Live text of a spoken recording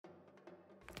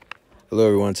Hello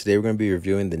everyone, today we're going to be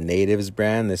reviewing the Natives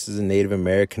brand. This is a Native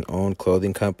American owned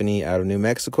clothing company out of New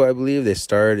Mexico, I believe. They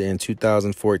started in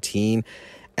 2014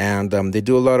 and they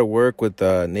do a lot of work with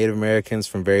Native Americans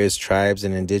from various tribes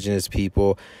and indigenous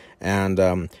people. And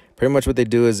pretty much what they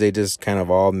do is they just kind of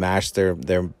all mash their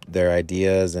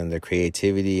ideas and their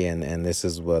creativity, and this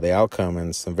is the outcome.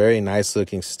 And some very nice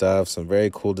looking stuff, some very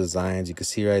cool designs. You can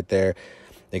see right there,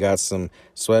 they got some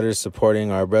sweaters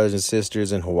supporting our brothers and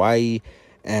sisters in Hawaii.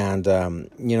 And,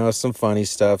 some funny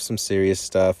stuff, some serious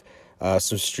stuff,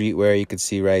 some streetwear you could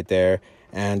see right there,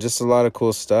 and just a lot of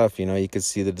cool stuff. You could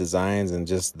see the designs and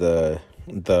just the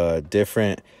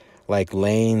different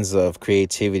lanes of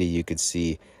creativity you could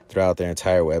see throughout their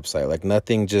entire website.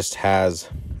 Nothing just has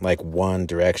one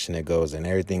direction it goes in.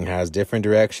 Everything has different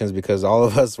directions because all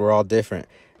of us, we're all different.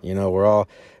 We're all,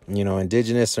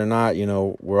 indigenous or not,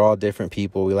 we're all different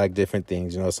people. We like different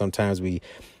things. Sometimes we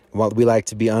like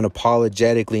to be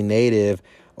unapologetically native,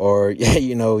 or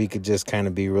we could just kind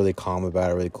of be really calm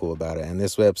about it, really cool about it. And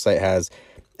this website has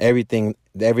everything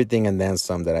and then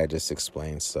some that I just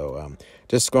explained. So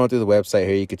just scrolling through the website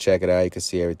here, you could check it out. You can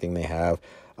see everything they have.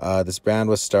 This brand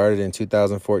was started in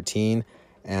 2014,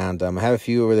 and I have a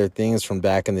few of their things from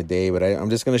back in the day, but I'm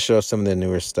just going to show some of the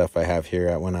newer stuff I have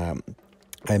here. When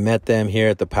I met them here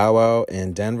at the powwow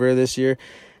in Denver this year,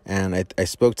 and I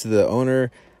spoke to the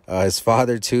owner, his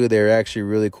father too. They're actually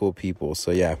really cool people.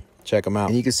 So yeah, check them out.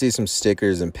 And you can see some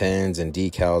stickers and pens and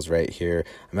decals right here.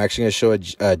 I'm actually going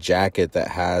to show a jacket that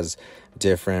has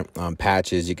different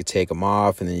patches. You could take them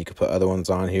off and then you could put other ones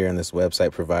on here. And this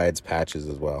website provides patches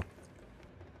as well.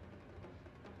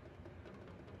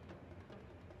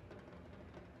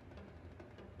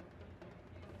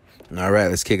 All right,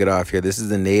 let's kick it off here. This is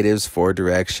the Natives 4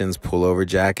 Directions pullover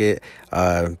jacket.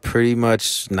 Pretty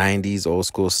much 90s old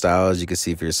school style, as you can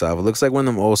see for yourself. It looks like one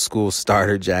of them old school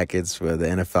starter jackets for the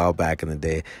NFL back in the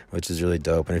day, which is really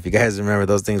dope. And if you guys remember,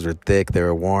 those things were thick, they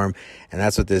were warm, and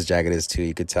that's what this jacket is too.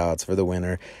 You could tell it's for the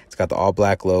winter. It's got the all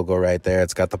black logo right there.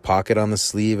 It's got the pocket on the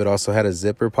sleeve. It also had a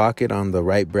zipper pocket on the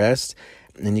right breast,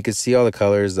 and you can see all the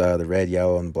colors, the red,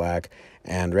 yellow, and black.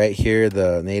 And right here,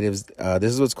 the Natives,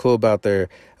 this is what's cool about their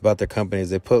companies.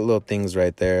 They put little things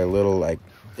right there, little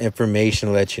information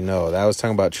to let you know. That was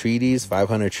talking about treaties,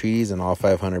 500 treaties, and all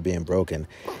 500 being broken.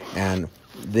 And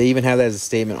they even have that as a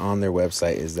statement on their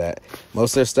website, is that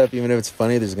most of their stuff, even if it's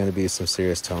funny, there's going to be some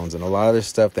serious tones. And a lot of their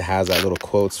stuff that has that little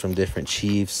quotes from different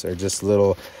chiefs or just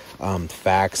little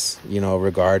facts,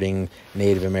 regarding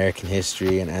Native American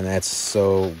history. And that's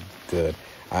so good.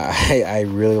 I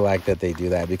really like that they do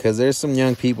that, because there's some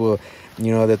young people,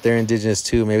 that they're indigenous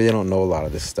too. Maybe they don't know a lot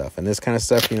of this stuff, and this kind of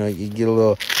stuff, you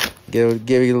get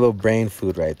give you a little brain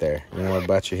food right there,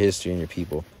 about your history and your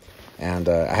people. And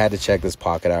I had to check this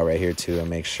pocket out right here too and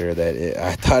make sure that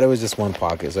I thought it was just one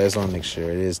pocket, so I just want to make sure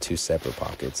it is 2 separate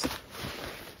pockets.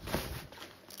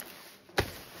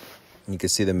 You can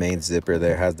see the main zipper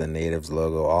there has the Natives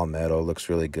logo, all metal. Looks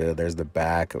really good. There's the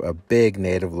back, a big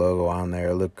Native logo on there.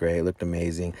 It looked great. It looked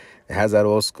amazing. It has that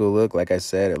old school look. Like I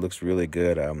said, it looks really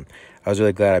good. I was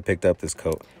really glad I picked up this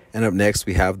coat. And up next,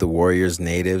 we have the Warriors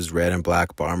Natives red and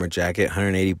black bomber jacket,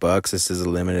 180 bucks. This is a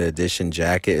limited edition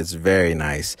jacket. It's very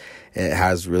nice. It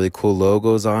has really cool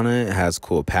logos on it. It has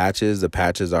cool patches. The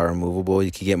patches are removable.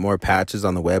 You can get more patches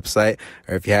on the website,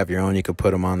 or if you have your own, you can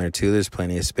put them on there too. There's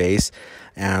plenty of space,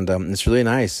 and it's really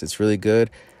nice. It's really good.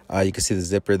 You can see the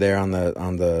zipper there on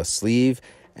the sleeve,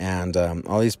 and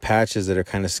all these patches that are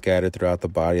kind of scattered throughout the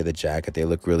body of the jacket. They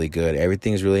look really good.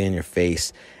 Everything's really in your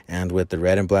face, and with the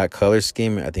red and black color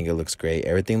scheme, I think it looks great.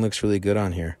 Everything looks really good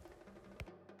on here.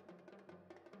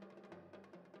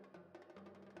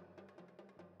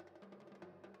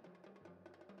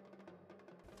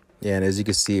 Yeah, and as you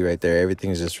can see right there,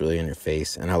 everything's just really in your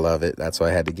face, and I love it. That's why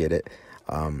I had to get it.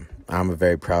 I'm a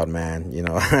very proud man.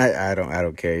 I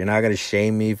don't care. You're not gonna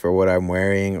shame me for what I'm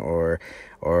wearing or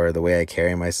the way I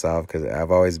carry myself, because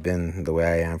I've always been the way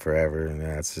I am forever, and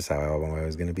that's just how I'm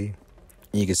always gonna be.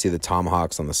 You can see the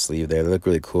tomahawks on the sleeve there. They look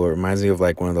really cool. It reminds me of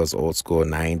one of those old school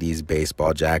 90s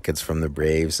baseball jackets from the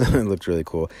Braves. It looked really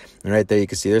cool. And right there you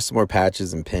can see there's some more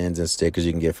patches and pins and stickers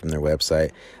you can get from their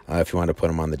website if you want to put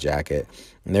them on the jacket.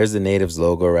 And there's the Natives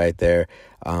logo right there.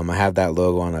 I have that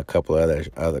logo on a couple other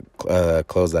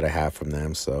clothes that I have from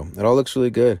them. So it all looks really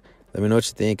good. Let me know what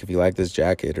you think, if you like this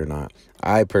jacket or not.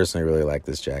 I personally really like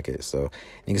this jacket. So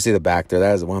you can see the back there.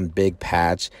 That is one big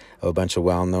patch of a bunch of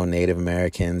well-known Native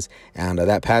Americans. And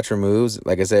that patch removes.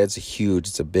 Like I said, it's huge.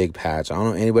 It's a big patch. I don't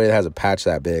know anybody that has a patch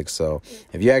that big. So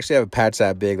if you actually have a patch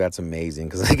that big, that's amazing.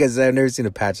 Because like I said, I've never seen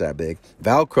a patch that big.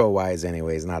 Velcro-wise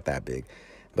anyways, not that big.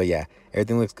 But yeah,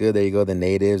 Everything looks good. There you go, the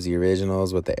natives, the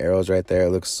originals with the arrows right there. It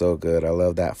looks so good. I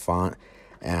love that font.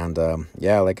 And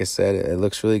yeah, like I said, it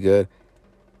looks really good.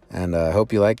 And I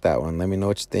hope you like that one. Let me know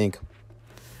what you think.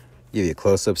 Give you a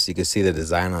close-up so you can see the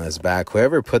design on his back.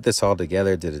 Whoever put this all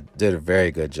together did a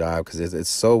very good job, because it's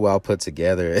so well put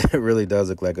together. It really does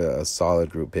look like a solid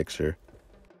group picture.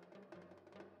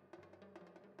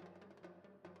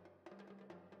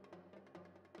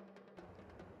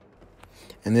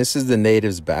 And this is the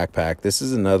Natives backpack. This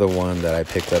is another one that I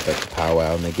picked up at the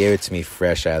powwow, and they gave it to me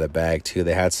fresh out of the bag too.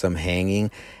 They had some hanging,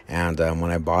 and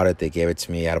when I bought it, they gave it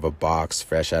to me out of a box,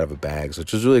 fresh out of a bag,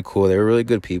 which was really cool. They were really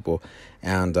good people.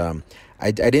 And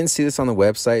I didn't see this on the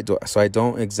website, so I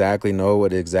don't exactly know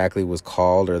what it exactly was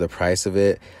called or the price of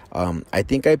it. I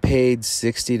think I paid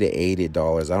 $60 to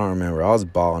 $80. I don't remember. I was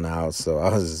balling out, so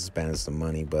I was just spending some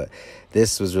money. But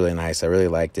this was really nice. I really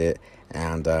liked it,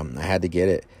 and I had to get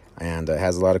it. And it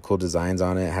has a lot of cool designs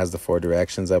on it. It has the 4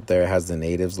 directions up there. It has the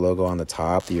Natives logo on the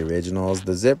top, the originals.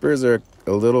 The zippers are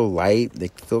a little light. They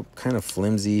feel kind of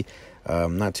flimsy.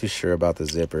 I'm not too sure about the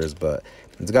zippers, but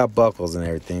it's got buckles and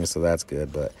everything, so that's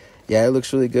good. But yeah, it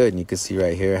looks really good. And you can see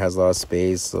right here, it has a lot of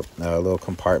space, little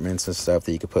compartments and stuff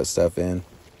that you could put stuff in.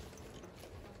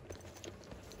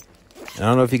 I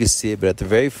don't know if you can see it, but at the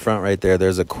very front right there,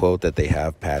 there's a quote that they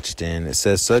have patched in. It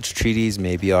says, "Such treaties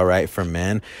may be all right for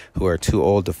men who are too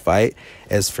old to fight.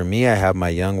 As for me, I have my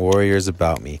young warriors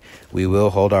about me. We will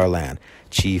hold our land.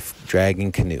 Chief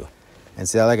Dragon Canoe." And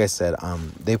see, like I said,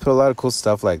 they put a lot of cool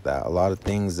stuff like that. A lot of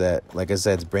things that, like I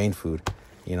said, it's brain food.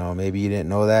 You know, maybe you didn't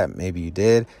know that, maybe you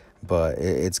did, but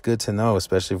it's good to know,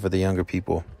 especially for the younger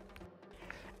people.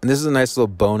 And this is a nice little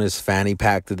bonus fanny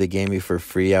pack that they gave me for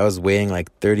free. I was waiting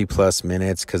like 30 plus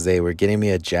minutes because they were getting me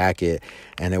a jacket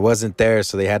and it wasn't there.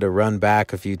 So they had to run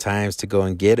back a few times to go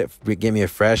and get me a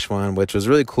fresh one, which was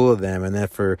really cool of them. And then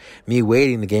for me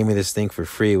waiting, they gave me this thing for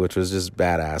free, which was just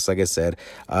badass. Like I said,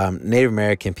 Native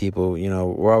American people, you know,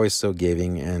 we're always so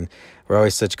giving, and we're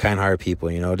always such kind-hearted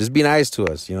people, you know. Just be nice to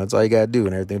us, you know. That's all you got to do,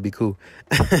 and everything will be cool.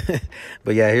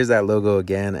 But yeah, here's that logo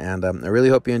again, and I really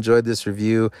hope you enjoyed this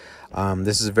review.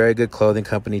 This is a very good clothing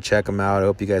company. Check them out. I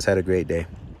hope you guys had a great day.